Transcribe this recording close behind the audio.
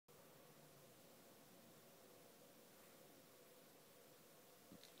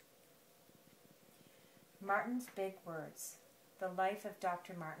Martin's Big Words, The Life of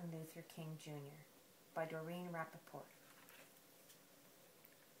Dr. Martin Luther King, Jr. by Doreen Rappaport.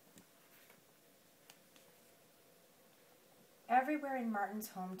 Everywhere in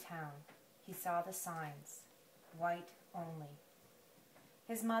Martin's hometown, he saw the signs, white only.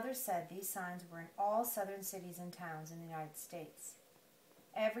 His mother said these signs were in all southern cities and towns in the United States.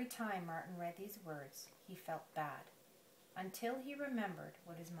 Every time Martin read these words, he felt bad, until he remembered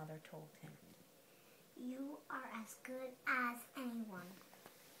what his mother told him. You are as good as anyone.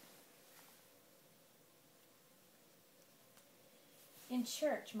 In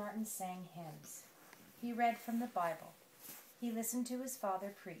church, Martin sang hymns. He read from the Bible. He listened to his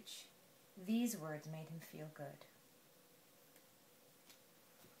father preach. These words made him feel good.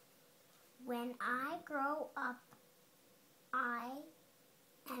 When I grow up, I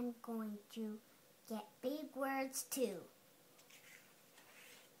am going to get big words too.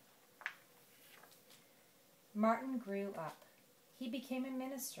 Martin grew up. He became a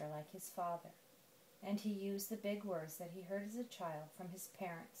minister like his father, and he used the big words that he heard as a child from his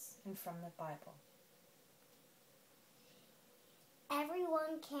parents and from the Bible.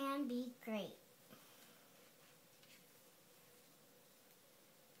 Everyone can be great.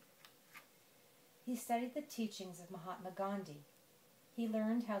 He studied the teachings of Mahatma Gandhi. He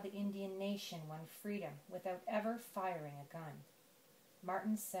learned how the Indian nation won freedom without ever firing a gun.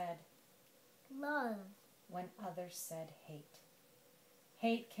 Martin said, Love. When others said hate.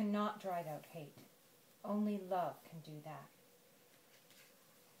 Hate cannot drive out hate. Only love can do that.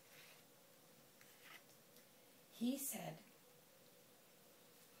 He said,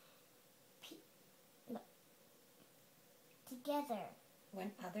 Together.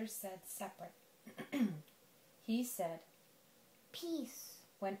 When others said separate. He said, Peace.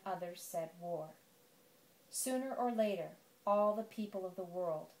 When others said war. Sooner or later, all the people of the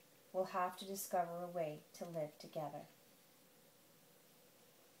world will have to discover a way to live together.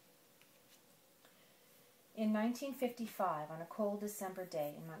 In 1955, on a cold December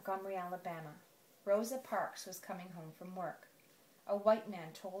day in Montgomery, Alabama, Rosa Parks was coming home from work. A white man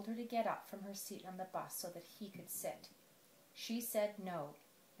told her to get up from her seat on the bus so that he could sit. She said no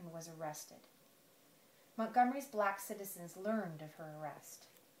and was arrested. Montgomery's black citizens learned of her arrest.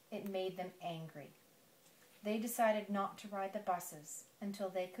 It made them angry. They decided not to ride the buses until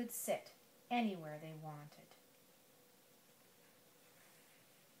they could sit anywhere they wanted.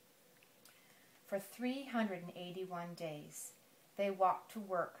 For 381 days, they walked to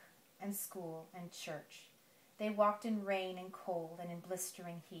work and school and church. They walked in rain and cold and in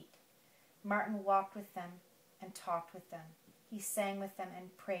blistering heat. Martin walked with them and talked with them. He sang with them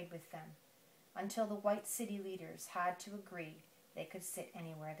and prayed with them, until the white city leaders had to agree they could sit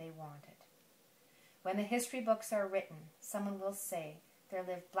anywhere they wanted. When the history books are written, someone will say there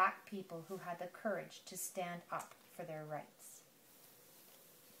lived black people who had the courage to stand up for their rights.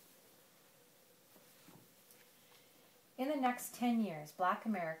 In the next 10 years, black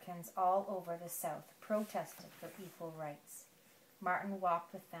Americans all over the South protested for equal rights. Martin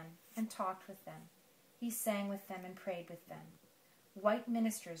walked with them and talked with them. He sang with them and prayed with them. White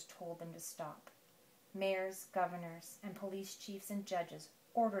ministers told them to stop. Mayors, governors, and police chiefs and judges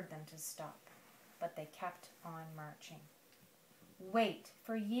ordered them to stop, but they kept on marching. Wait.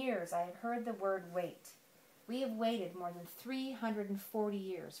 For years I have heard the word wait. We have waited more than 340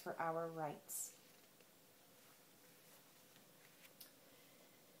 years for our rights.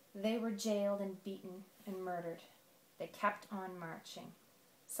 They were jailed and beaten and murdered. They kept on marching.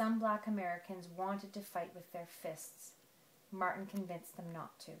 Some black Americans wanted to fight with their fists. Martin convinced them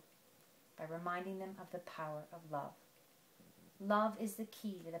not to, by reminding them of the power of love. Love is the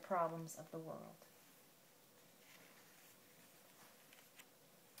key to the problems of the world.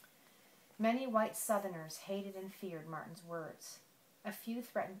 Many white Southerners hated and feared Martin's words. A few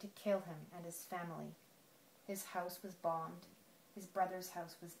threatened to kill him and his family. His house was bombed. His brother's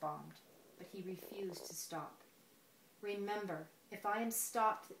house was bombed, but he refused to stop. Remember, if I am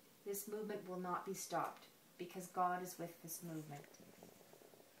stopped, this movement will not be stopped, because God is with this movement.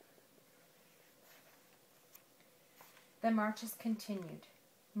 The marches continued.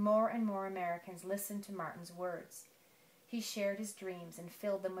 More and more Americans listened to Martin's words. He shared his dreams and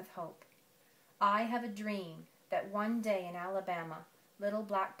filled them with hope. I have a dream that one day in Alabama, little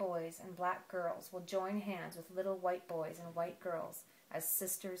black boys and black girls will join hands with little white boys and white girls as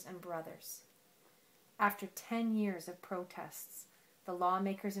sisters and brothers. After 10 years of protests, the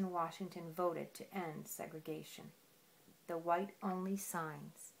lawmakers in Washington voted to end segregation. The white-only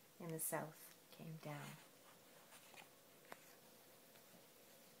signs in the South came down.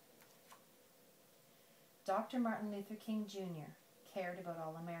 Dr. Martin Luther King, Jr. cared about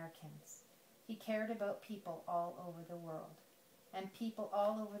all Americans. He cared about people all over the world, and people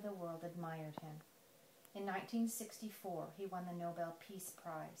all over the world admired him. In 1964, he won the Nobel Peace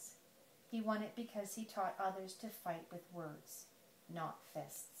Prize. He won it because he taught others to fight with words, not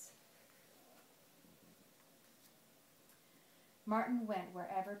fists. Martin went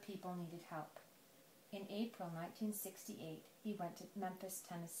wherever people needed help. In April 1968, he went to Memphis,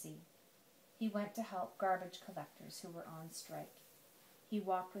 Tennessee. He went to help garbage collectors who were on strike. He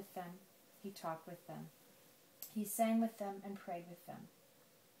walked with them. He talked with them. He sang with them and prayed with them.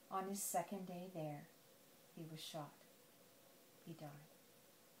 On his second day there, he was shot. He died.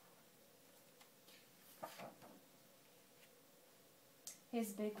 His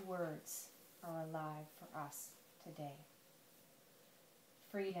big words are alive for us today.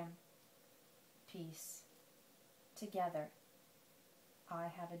 Freedom, peace, together, I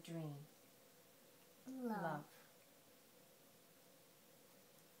have a dream, love.